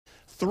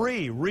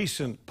3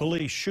 recent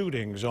police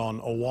shootings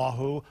on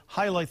Oahu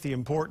highlight the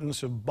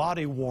importance of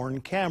body-worn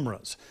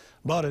cameras.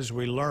 But as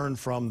we learned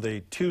from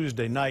the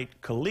Tuesday night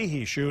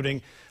Kalihi shooting,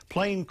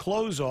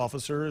 plainclothes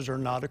officers are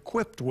not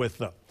equipped with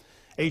them.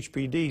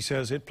 HPD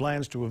says it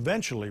plans to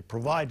eventually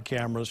provide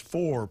cameras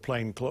for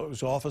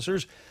plainclothes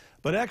officers,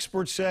 but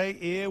experts say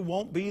it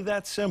won't be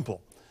that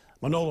simple.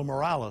 Manola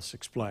Morales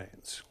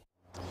explains.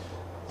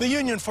 The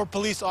Union for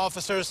Police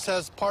Officers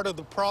says part of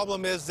the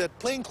problem is that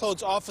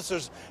plainclothes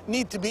officers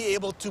need to be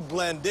able to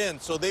blend in,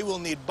 so they will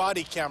need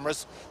body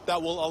cameras that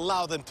will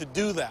allow them to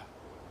do that.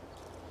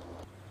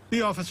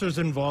 The officers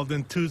involved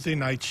in Tuesday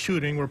night's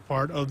shooting were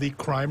part of the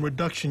crime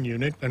reduction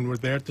unit and were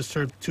there to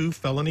serve 2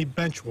 felony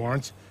bench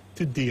warrants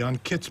to Dion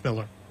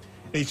Kitzmiller.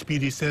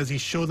 HPD says he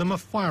showed them a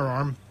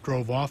firearm,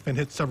 drove off and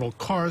hit several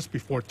cars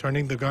before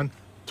turning the gun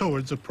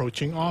towards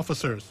approaching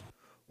officers.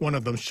 One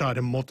of them shot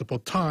him multiple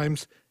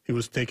times. He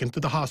was taken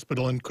to the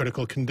hospital in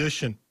critical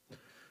condition.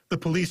 The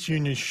police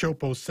union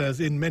SHOPO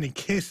says in many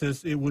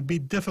cases it would be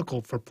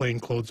difficult for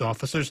plainclothes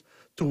officers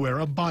to wear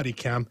a body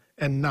cam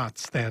and not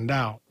stand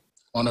out.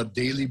 On a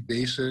daily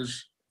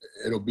basis,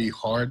 it'll be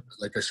hard.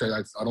 Like I said,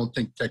 I don't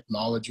think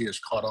technology is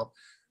caught up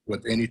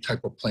with any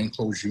type of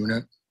plainclothes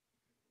unit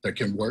that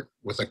can work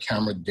with a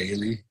camera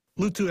daily.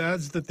 Lutu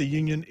adds that the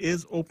union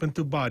is open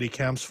to body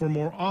cams for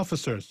more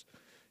officers.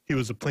 He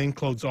was a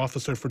plainclothes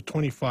officer for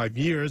 25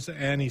 years,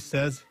 and he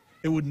says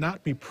it would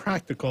not be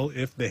practical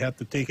if they had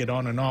to take it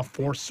on and off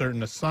for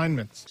certain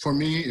assignments. For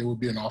me, it would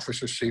be an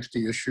officer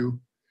safety issue.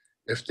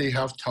 If they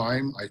have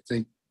time, I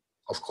think,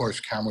 of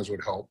course, cameras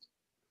would help.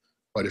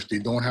 But if they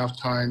don't have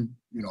time,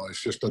 you know,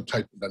 it's just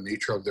the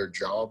nature of their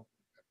job.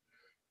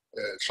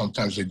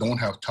 Sometimes they don't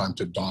have time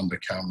to don the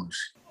cameras.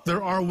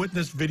 There are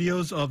witness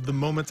videos of the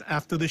moments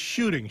after the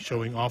shooting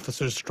showing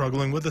officers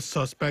struggling with the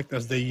suspect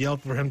as they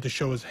yelled for him to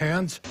show his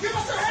hands. Give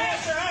us your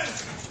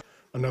hands!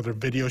 Another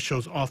video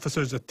shows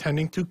officers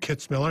attending to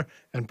Kitzmiller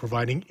and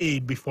providing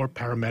aid before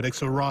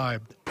paramedics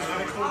arrived.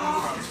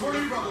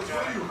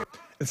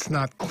 It's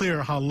not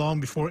clear how long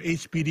before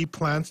HPD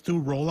plans to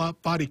roll out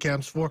body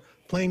cams for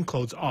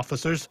plainclothes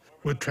officers.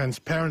 With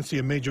transparency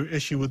a major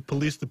issue with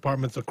police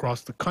departments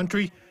across the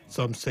country,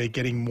 some say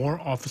getting more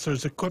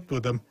officers equipped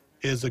with them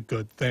is a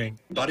good thing.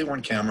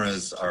 Body-worn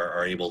cameras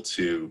are able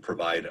to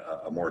provide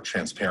a more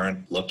transparent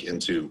look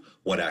into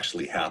what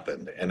actually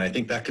happened. And I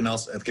think that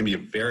can be a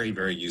very,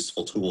 very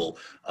useful tool,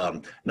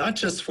 not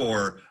just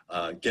for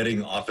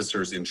getting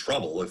officers in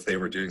trouble if they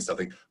were doing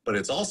something, but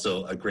it's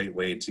also a great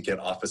way to get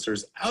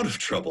officers out of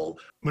trouble.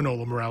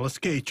 Manola Morales,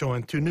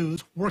 KHON2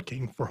 News,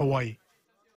 working for Hawaii.